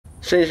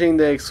Changing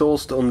the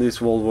exhaust on this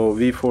Volvo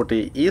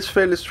V40 is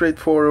fairly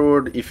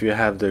straightforward if you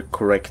have the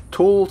correct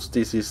tools.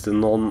 This is the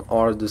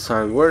non-R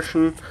design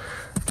version,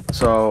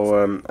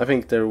 so I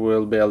think there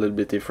will be a little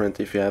bit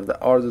different if you have the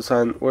R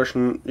design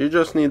version. You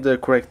just need the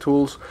correct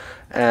tools,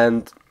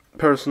 and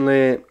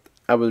personally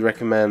I would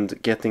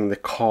recommend getting the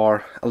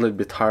car a little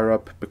bit higher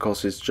up,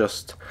 because it's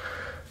just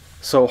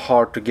so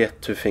hard to get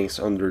to things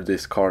under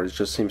this car. It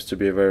just seems to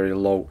be very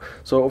low.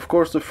 So of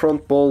course the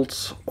front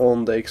bolts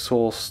on the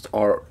exhaust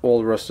are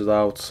all rusted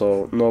out,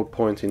 so no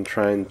point in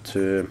trying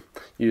to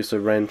use a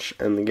wrench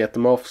and get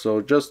them off. So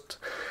just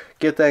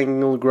get the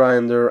angle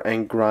grinder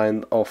and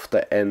grind off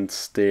the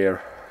ends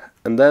there.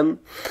 And then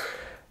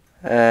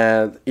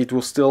it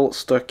was still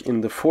stuck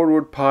in the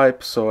forward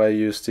pipe, so I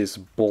used this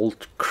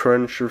bolt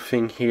cruncher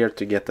thing here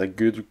to get a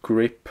good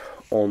grip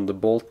on the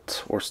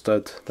bolt or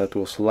stud that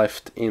was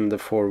left in the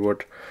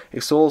forward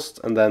exhaust,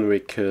 and then we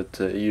could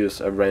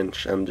use a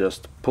wrench and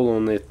just pull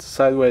on it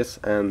sideways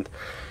and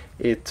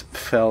it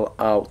fell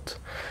out.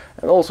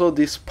 And also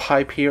this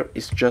pipe here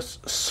is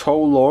just so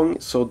long,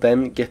 so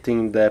then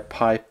getting the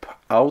pipe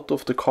out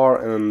of the car,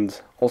 and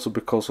also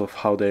because of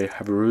how they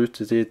have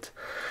routed it,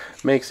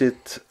 makes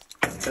it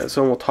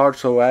somewhat hard.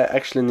 So I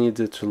actually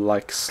needed to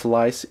like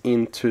slice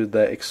into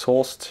the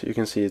exhaust, you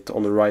can see it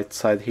on the right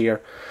side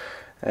here,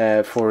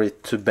 for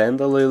it to bend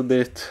a little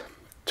bit,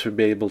 to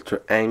be able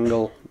to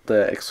angle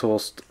the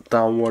exhaust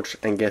downwards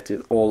and get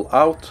it all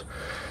out.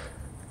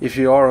 If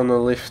you are on a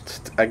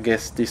lift, I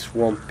guess this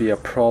won't be a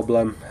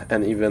problem,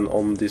 and even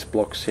on these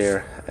blocks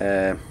here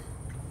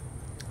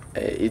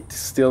it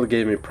still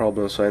gave me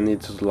problems, so I need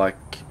to like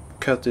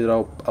cut it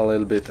up a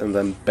little bit and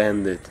then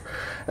bend it.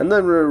 And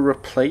then the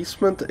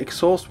replacement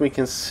exhaust, we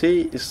can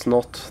see, is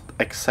not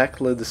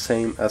exactly the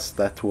same as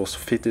that was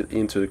fitted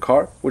into the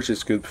car, which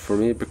is good for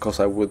me because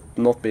I would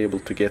not be able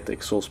to get the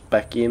exhaust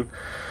back in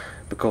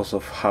because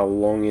of how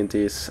long it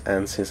is,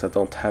 and since I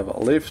don't have a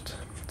lift.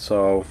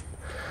 So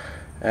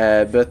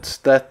but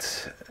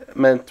that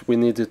meant we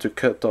needed to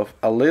cut off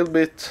a little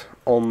bit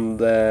on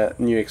the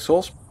new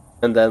exhaust,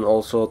 and then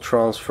also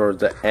transfer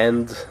the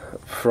end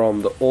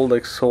from the old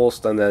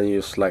exhaust, and then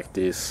use like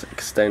this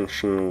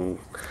extension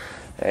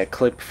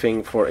clip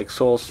thing for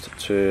exhaust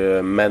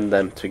to mend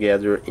them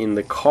together in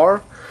the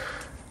car.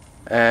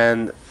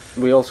 And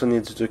we also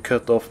needed to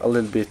cut off a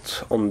little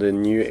bit on the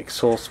new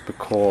exhaust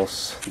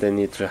because they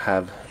need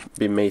to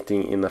be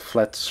mating in a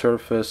flat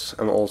surface,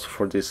 and also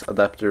for this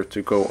adapter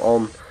to go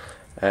on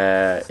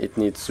it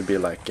needs to be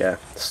like a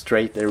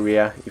straight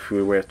area. If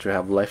we were to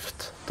have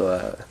left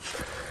the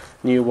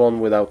new one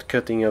without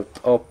cutting it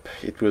up,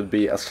 it would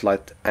be a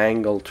slight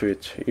angle to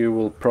it. You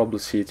will probably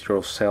see it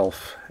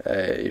yourself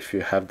if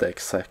you have the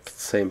exact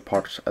same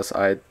parts as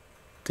I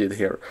did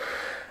here.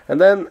 And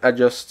then I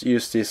just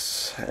use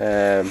this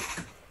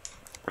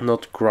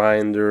not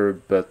grinder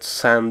but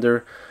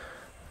sander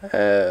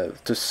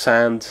to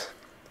sand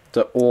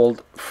the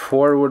old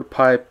forward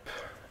pipe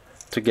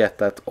to get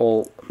that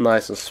all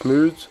nice and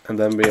smooth. And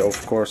then we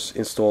of course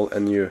install a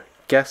new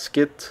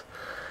gasket,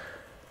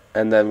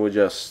 and then we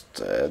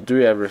just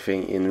do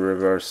everything in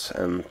reverse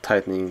and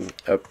tightening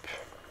up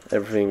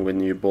everything with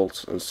new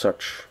bolts and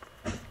such.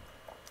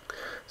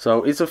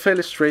 So it's a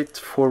fairly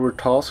straightforward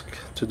task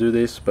to do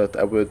this, but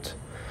I would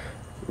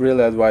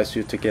really advise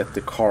you to get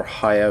the car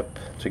high up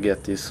to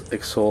get this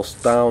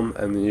exhaust down,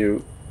 and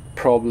you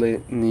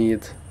probably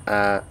need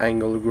an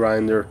angle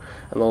grinder,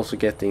 and also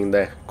getting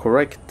the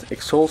correct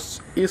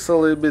exhaust is a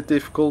little bit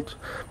difficult.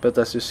 But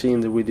as you see in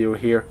the video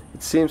here,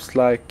 it seems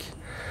like,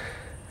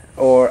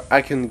 or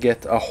I can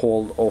get a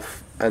hold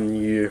of a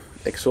new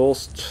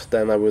exhaust,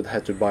 then I would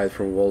have to buy it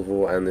from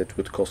Volvo, and it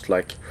would cost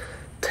like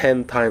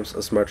 10 times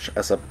as much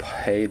as I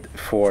paid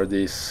for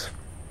this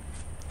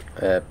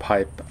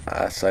pipe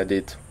as I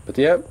did. But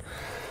yeah,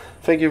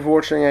 thank you for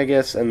watching, I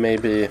guess, and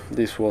maybe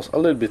this was a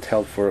little bit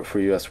helpful for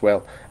you as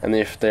well. And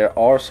if there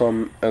are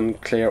some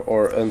unclear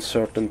or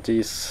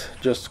uncertainties,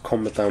 just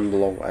comment down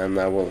below and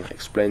I will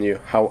explain you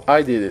how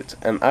I did it.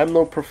 And I'm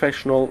no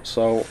professional,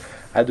 so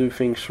I do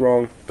things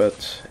wrong,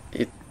 but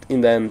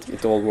in the end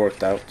it all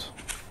worked out.